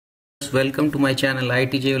viewers, welcome to my channel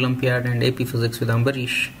ITJ Olympiad and AP Physics with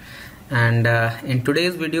Ambarish. And in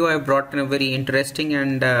today's video I have brought in a very interesting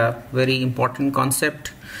and very important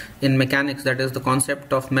concept in mechanics, that is the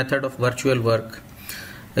concept of method of virtual work.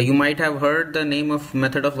 You might have heard the name of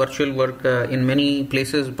method of virtual work in many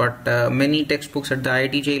places, but many textbooks at the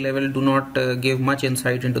ITJ level do not give much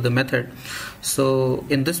insight into the method. So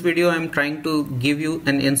in this video I am trying to give you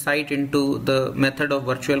an insight into the method of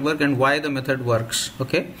virtual work and why the method works.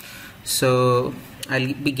 Okay, so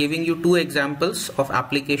I'll be giving you two examples of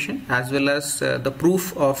application as well as the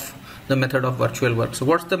proof of the method of virtual work. So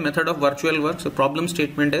what's the method of virtual work? So problem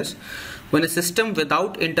statement is, when a system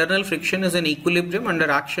without internal friction is in equilibrium under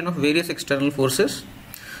action of various external forces,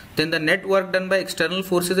 then the net work done by external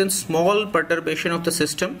forces in small perturbation of the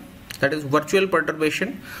system, that is virtual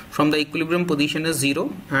perturbation from the equilibrium position, is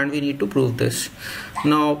zero, and we need to prove this.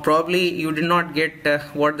 Now probably you did not get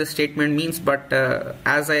what the statement means, but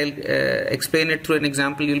as I'll explain it through an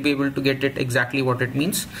example, you'll be able to get it exactly what it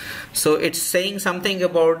means. So it's saying something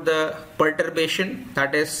about the perturbation,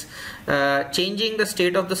 that is changing the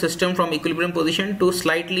state of the system from equilibrium position to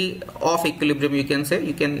slightly off equilibrium, you can say.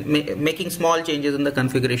 You can making small changes in the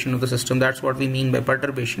configuration of the system. That's what we mean by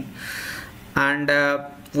perturbation. And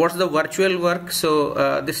what's the virtual work?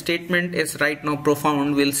 So this statement is right now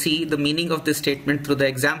profound. We'll see the meaning of this statement through the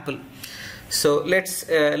example. So let's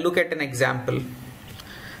look at an example.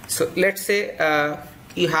 So let's say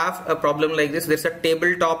you have a problem like this. There's a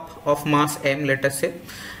tabletop of mass m, let us say,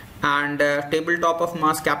 and tabletop of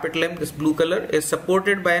mass capital M, this blue color, is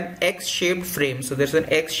supported by an X-shaped frame. So there's an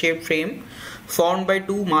X-shaped frame formed by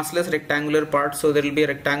two massless rectangular parts. So there will be a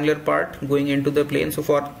rectangular part going into the plane. So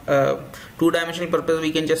for two-dimensional purpose,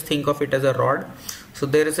 we can just think of it as a rod. So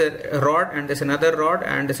there is a rod and there's another rod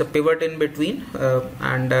and there's a pivot in between,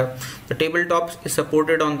 and the tabletop is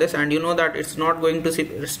supported on this, and you know that it's not going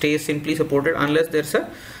to stay simply supported unless there's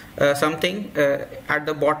a something at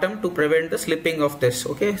the bottom to prevent the slipping of this.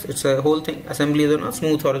 Okay, so it's a whole thing, assembly is on a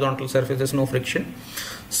smooth horizontal surface, there's no friction.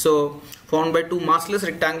 So formed by two massless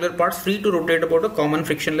rectangular parts free to rotate about a common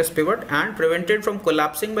frictionless pivot and prevented from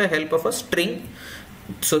collapsing by help of a string.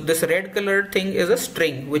 So this red colored thing is a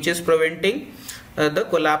string which is preventing the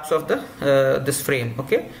collapse of the this frame,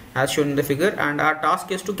 okay, as shown in the figure, and our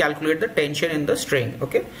task is to calculate the tension in the string.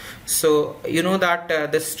 Okay, so you know that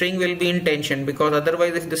the string will be in tension, because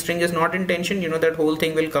otherwise if the string is not in tension, you know that whole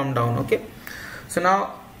thing will come down. Okay, so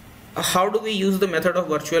now how do we use the method of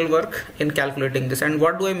virtual work in calculating this, and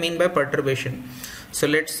what do I mean by perturbation? So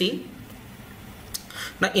let's see.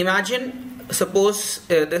 Now imagine, suppose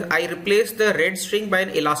I replace the red string by an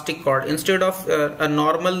elastic cord instead of a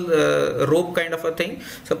normal rope kind of a thing.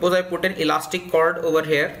 Suppose I put an elastic cord over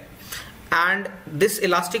here, and this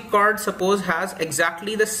elastic cord suppose has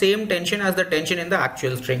exactly the same tension as the tension in the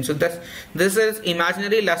actual string. So this is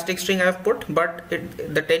imaginary elastic string I have put, but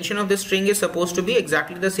the tension of this string is supposed to be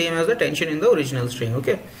exactly the same as the tension in the original string.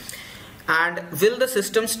 Okay, and will the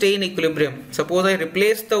system stay in equilibrium? Suppose I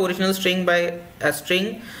replace the original string by a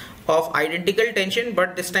string of identical tension,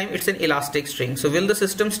 but this time it's an elastic string. So will the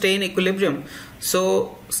system stay in equilibrium?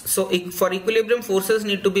 So for equilibrium, forces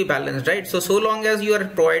need to be balanced, right? So long as you are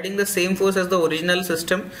providing the same force as the original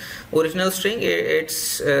string,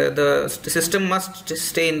 it's the system must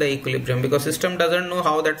stay in the equilibrium, because system doesn't know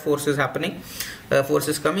how that force is happening, force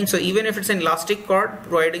is coming. So even if it's an elastic cord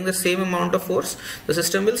providing the same amount of force, the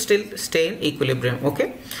system will still stay in equilibrium.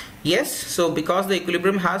 Okay, yes, so because the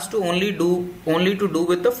equilibrium has to only do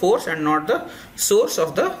with the force and not the source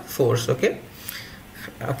of the force. Okay,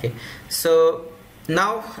 so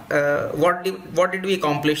now what did we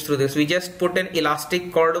accomplish through this? We just put an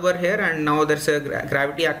elastic cord over here, and now there's a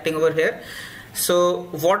gravity acting over here. So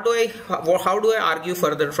how do I argue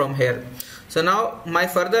further from here? So now my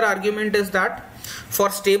further argument is that for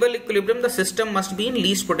stable equilibrium, the system must be in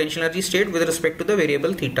least potential energy state with respect to the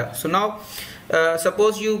variable theta. So now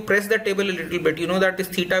suppose you press the table a little bit, you know that this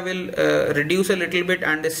theta will reduce a little bit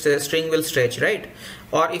and this string will stretch, right?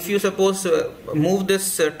 Or if you suppose move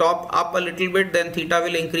this top up a little bit, then theta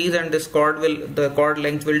will increase and this the cord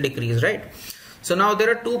length will decrease, right? So now there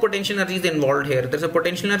are two potential energies involved here. There's a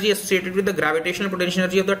potential energy associated with the gravitational potential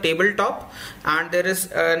energy of the tabletop, and there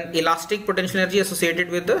is an elastic potential energy associated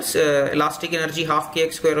with the elastic energy half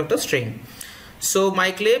kx square of the string. So my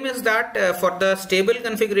claim is that for the stable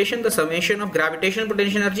configuration, the summation of gravitational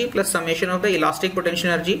potential energy plus summation of the elastic potential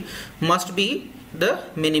energy must be the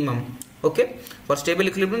minimum. Okay, for stable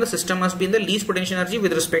equilibrium, the system must be in the least potential energy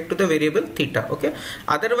with respect to the variable theta. Okay,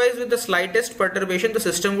 otherwise with the slightest perturbation, the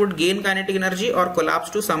system would gain kinetic energy or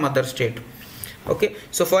collapse to some other state. Okay,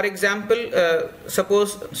 so for example,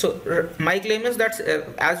 suppose, my claim is that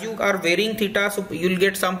as you are varying theta, so you'll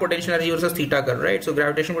get some potential energy versus theta curve, right? So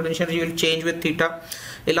gravitational potential energy will change with theta,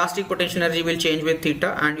 elastic potential energy will change with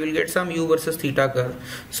theta, and you'll get some u versus theta curve.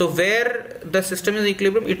 So where the system is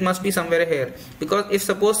equilibrium, it must be somewhere here, because if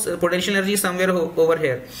suppose potential energy is somewhere over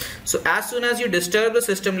here, so as soon as you disturb the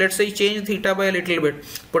system, let's say you change theta by a little bit,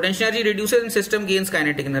 potential energy reduces and system gains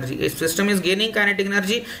kinetic energy. If system is gaining kinetic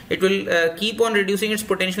energy, it will keep on reducing its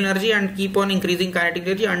potential energy and keep on increasing kinetic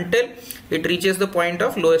energy until it reaches the point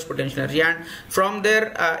of lowest potential energy, and from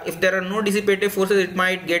there if there are no dissipative forces, it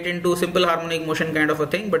might get into simple harmonic motion kind of a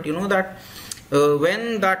thing. But you know that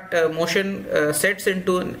when that motion sets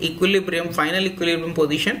into an equilibrium, final equilibrium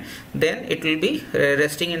position, then it will be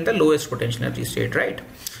resting in the lowest potential energy state, right?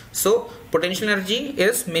 So potential energy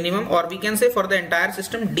is minimum, or we can say for the entire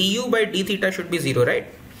system du by d theta should be 0, right?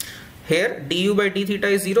 Here du by d theta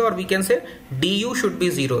is 0, or we can say du should be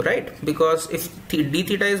 0, right? Because if d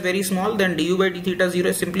theta is very small, then du by d theta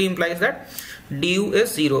 0 simply implies that du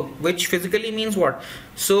is 0, which physically means what?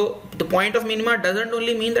 So the point of minima doesn't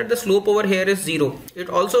only mean that the slope over here is 0, it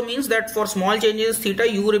also means that for small changes theta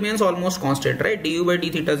u remains almost constant, right? Du by d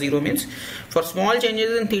theta 0 means for small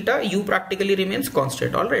changes in theta u practically remains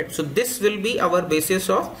constant. Alright, so this will be our basis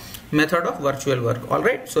of method of virtual work.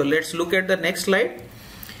 Alright, so let's look at the next slide.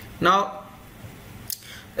 Now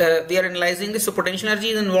we are analyzing this. So potential energy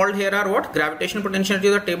is involved here are what? Gravitational potential energy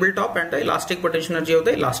of the tabletop and the elastic potential energy of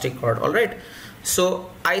the elastic cord. Alright,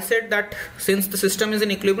 so I said that since the system is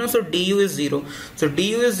in equilibrium, so du is 0. So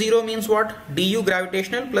du is 0 means what? Du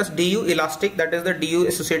gravitational plus du elastic, that is the du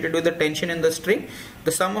associated with the tension in the string,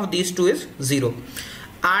 the sum of these two is 0.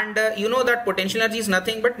 And you know that potential energy is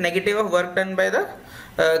nothing but negative of work done by the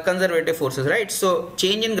conservative forces, right? So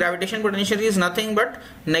change in gravitational potential energy is nothing but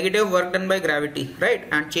negative work done by gravity, right?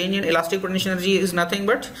 And change in elastic potential energy is nothing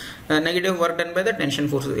but negative work done by the tension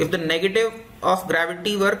forces. If the negative of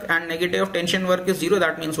gravity work and negative of tension work is 0,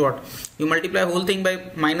 that means what? You multiply whole thing by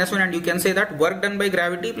 -1 and you can say that work done by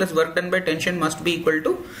gravity plus work done by tension must be equal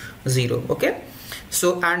to 0. Okay,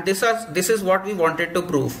 so and this is what we wanted to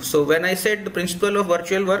prove. So when I said the principle of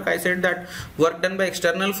virtual work, I said that work done by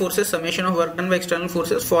external forces, summation of work done by external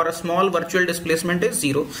forces for a small virtual displacement is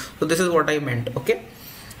 0. So this is what I meant. Okay,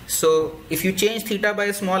 so if you change theta by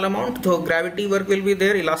a small amount, so gravity work will be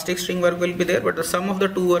there, elastic string work will be there, but the sum of the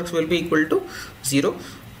two works will be equal to 0.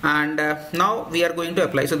 And now we are going to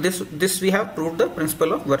apply. So this we have proved the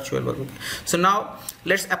principle of virtual work. Okay, so now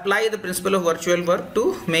let's apply the principle of virtual work to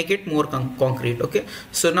make it more concrete. Okay,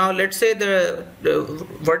 so now let's say the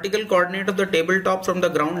vertical coordinate of the tabletop from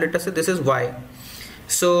the ground, let us say this is y.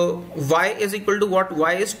 So y is equal to what?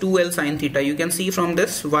 Y is 2l sine theta. You can see from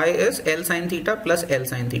this y is l sine theta plus l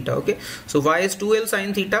sine theta. Okay, so y is 2l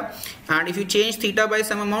sine theta, and if you change theta by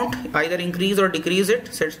some amount, either increase or decrease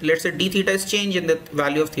it, so let's say d theta is change in the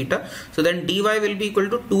value of theta, so then dy will be equal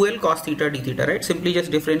to 2l cos theta d theta, right? Simply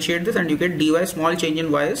just differentiate this and you get dy, small change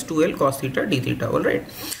in y is 2l cos theta d theta. All right,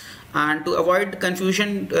 and to avoid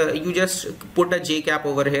confusion, you just put a j cap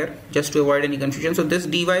over here just to avoid any confusion. So this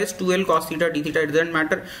dy is 2l cos theta d theta. It doesn't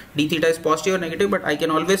matter d theta is positive or negative, but I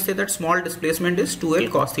can always say that small displacement is 2l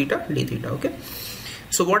cos theta d theta. Okay,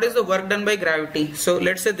 so what is the work done by gravity? So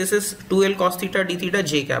let's say this is 2l cos theta d theta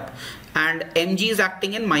j cap, and mg is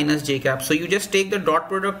acting in minus j cap. So you just take the dot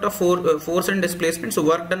product of force and displacement. So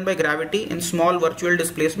work done by gravity in small virtual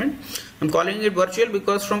displacement. I'm calling it virtual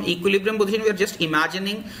because from equilibrium position we are just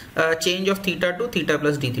imagining a change of theta to theta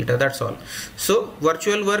plus d theta, that's all. So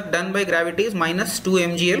virtual work done by gravity is minus 2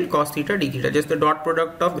 mgl cos theta d theta, just the dot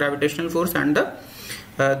product of gravitational force and the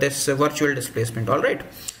this virtual displacement. All right,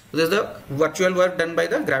 this is the virtual work done by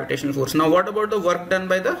the gravitational force. Now what about the work done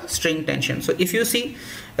by the string tension? So if you see,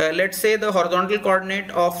 let's say the horizontal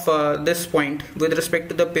coordinate of this point with respect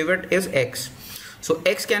to the pivot is x. So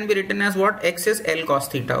x can be written as what? X is L cos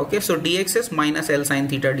theta. Okay, so dx is minus L sin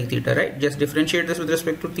theta d theta, right? Just differentiate this with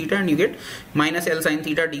respect to theta and you get minus L sin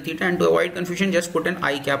theta d theta, and to avoid confusion just put an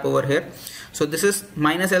I cap over here. So this is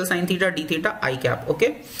minus L sin theta d theta I cap.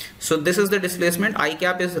 Okay, so this is the displacement, I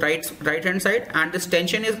cap is right hand side, and this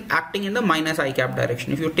tension is acting in the minus I cap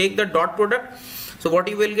direction. If you take the dot product, so what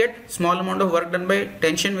you will get? Small amount of work done by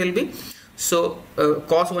tension will be, So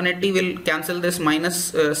cos 180 will cancel this minus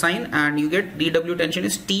sign, and you get dW tension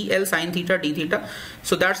is TL sin theta d theta.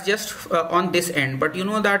 So that's just on this end, but you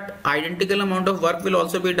know that identical amount of work will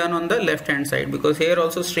also be done on the left hand side, because here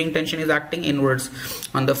also string tension is acting inwards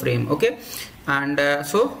on the frame. Okay, and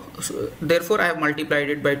so therefore I have multiplied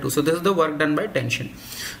it by 2. So this is the work done by tension.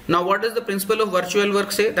 Now what does the principle of virtual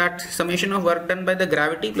work say? That summation of work done by the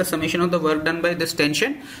gravity plus summation of the work done by this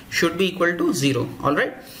tension should be equal to 0. All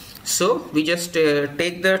right, so we just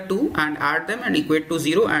take the two and add them and equate to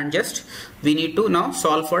 0, and just we need to now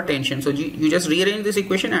solve for tension. So you just rearrange this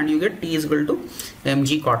equation and you get T is equal to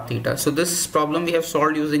mg cot theta. So this problem we have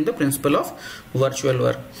solved using the principle of virtual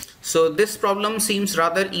work. So this problem seems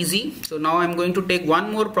rather easy. So now I'm going to take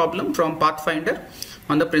one more problem from Pathfinder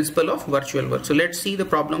on the principle of virtual work. So let's see the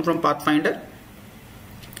problem from Pathfinder.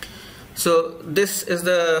 So this is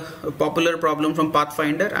the popular problem from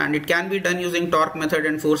Pathfinder, and it can be done using torque method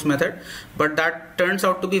and force method, but that turns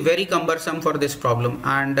out to be very cumbersome for this problem,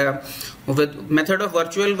 and with method of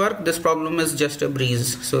virtual work this problem is just a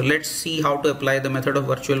breeze. So let's see how to apply the method of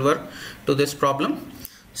virtual work to this problem.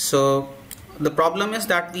 So the problem is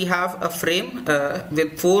that we have a frame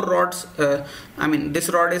with 4 rods. I mean, this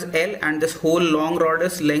rod is L and this whole long rod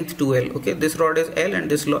is length 2L. Okay, this rod is L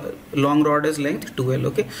and this long rod is length 2L.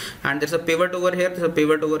 Okay, and there's a pivot over here, there's a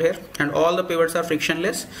pivot over here, and all the pivots are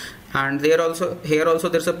frictionless, and here also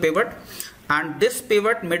there's a pivot, and this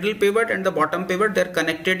pivot, middle pivot and the bottom pivot, they're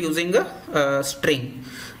connected using a string,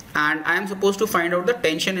 and I am supposed to find out the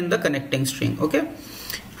tension in the connecting string. Okay,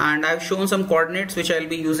 and I've shown some coordinates which I'll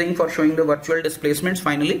be using for showing the virtual displacements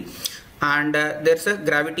finally, and there's a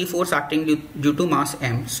gravity force acting due to mass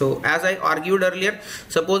m. So as I argued earlier,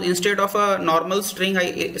 suppose instead of a normal string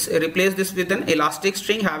I replace this with an elastic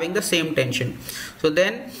string having the same tension. So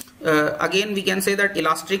then again we can say that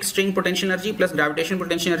elastic string potential energy plus gravitation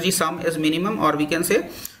potential energy sum is minimum, or we can say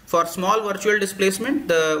for small virtual displacement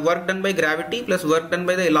the work done by gravity plus work done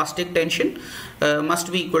by the elastic tension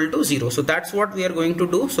must be equal to 0. So that's what we are going to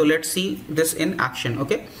do. So let's see this in action.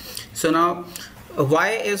 Okay, so now y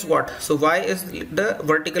is what? So y is the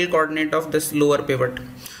vertical coordinate of this lower pivot.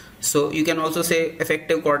 So you can also say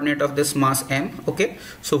effective coordinate of this mass m. Okay,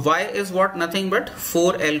 so y is what? Nothing but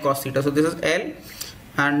 4L cos theta. So this is L,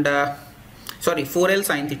 and 4L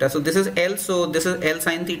sin theta. So this is L, so this is L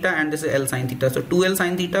sin theta, and this is L sin theta. So 2L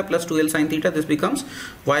sin theta plus 2L sin theta, this becomes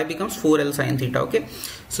y becomes 4L sin theta. Okay,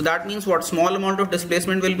 so that means what? Small amount of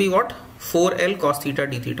displacement will be what? 4L cos theta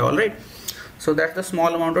d theta. All right, so that's the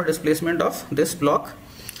small amount of displacement of this block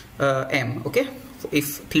m. Okay,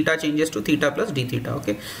 if theta changes to theta plus d theta.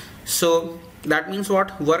 Okay, so that means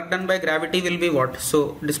what? Work done by gravity will be what?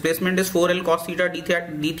 So displacement is 4L cos theta d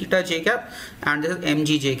theta j cap, and this is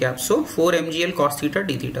mg j cap. So 4 mgl cos theta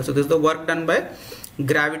d theta. So this is the work done by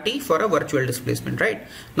gravity for a virtual displacement, right?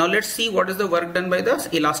 Now let's see what is the work done by the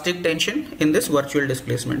elastic tension in this virtual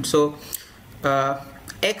displacement. So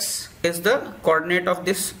x is the coordinate of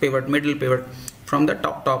this pivot, middle pivot from the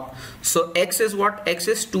top. So x is what? X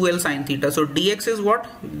is 2L sin theta. So dx is what?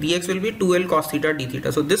 Dx will be 2L cos theta d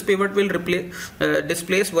theta. So this pivot will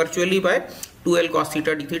displace virtually by 2L cos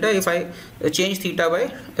theta d theta if I change theta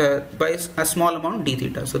by a small amount d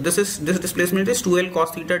theta. So this displacement is 2L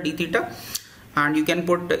cos theta d theta, and you can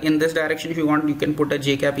put in this direction if you want. You can put a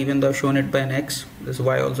j cap, even though I've shown it by an x. This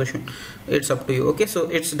y also shown. It's up to you. Okay, so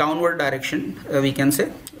it's downward direction, we can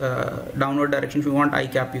say downward direction. If you want I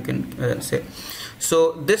cap, you can say.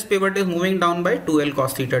 So this pivot is moving down by 2L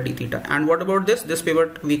cos theta d theta. And what about this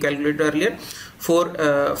pivot we calculated earlier,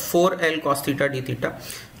 4L cos theta d theta.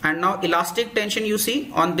 And now elastic tension, you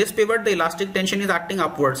see on this pivot the elastic tension is acting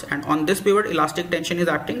upwards, and on this pivot elastic tension is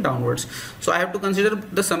acting downwards. So I have to consider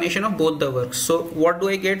the summation of both the works. So what do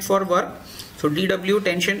I get for work? So dW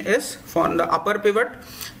tension is for the upper pivot,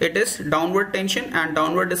 it is downward tension and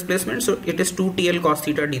downward displacement, so it is 2TL cos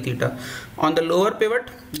theta d theta. On the lower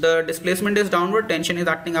pivot the displacement is downward, tension is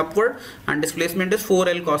acting upward, and displacement is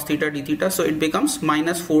 4L cos theta d theta, so it becomes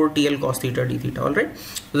minus 4TL cos theta d theta. Alright,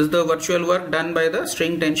 this is the virtual work done by the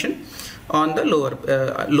string tension on the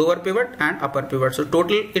lower pivot and upper pivot. So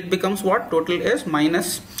total it becomes what? Total is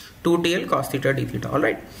minus 2TL cos theta d theta.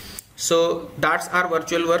 Alright, so that's our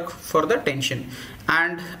virtual work for the tension.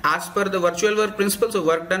 And as per the virtual work principle, so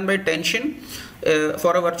work done by tension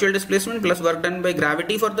for a virtual displacement plus work done by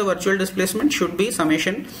gravity for the virtual displacement should be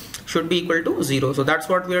summation should be equal to 0. So that's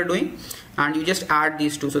what we are doing, and you just add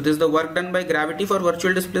these two. So this is the work done by gravity for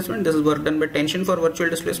virtual displacement, this is work done by tension for virtual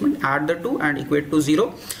displacement. Add the two and equate to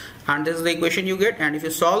 0, and this is the equation you get. And if you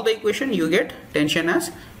solve the equation, you get tension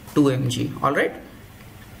as 2 mg. All right.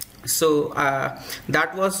 So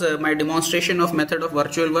that was my demonstration of method of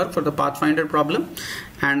virtual work for the Pathfinder problem,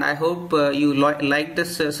 and I hope you like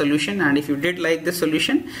this solution. And if you did like this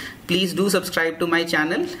solution, please do subscribe to my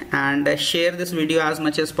channel and share this video as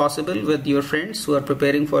much as possible with your friends who are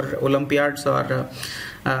preparing for Olympiads or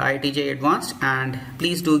ITJ Advanced, and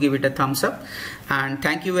please do give it a thumbs up. And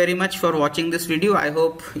thank you very much for watching this video. I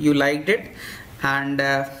hope you liked it, and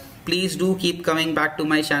please do keep coming back to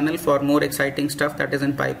my channel for more exciting stuff that is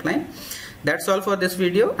in pipeline. That's all for this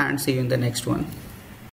video, and see you in the next one.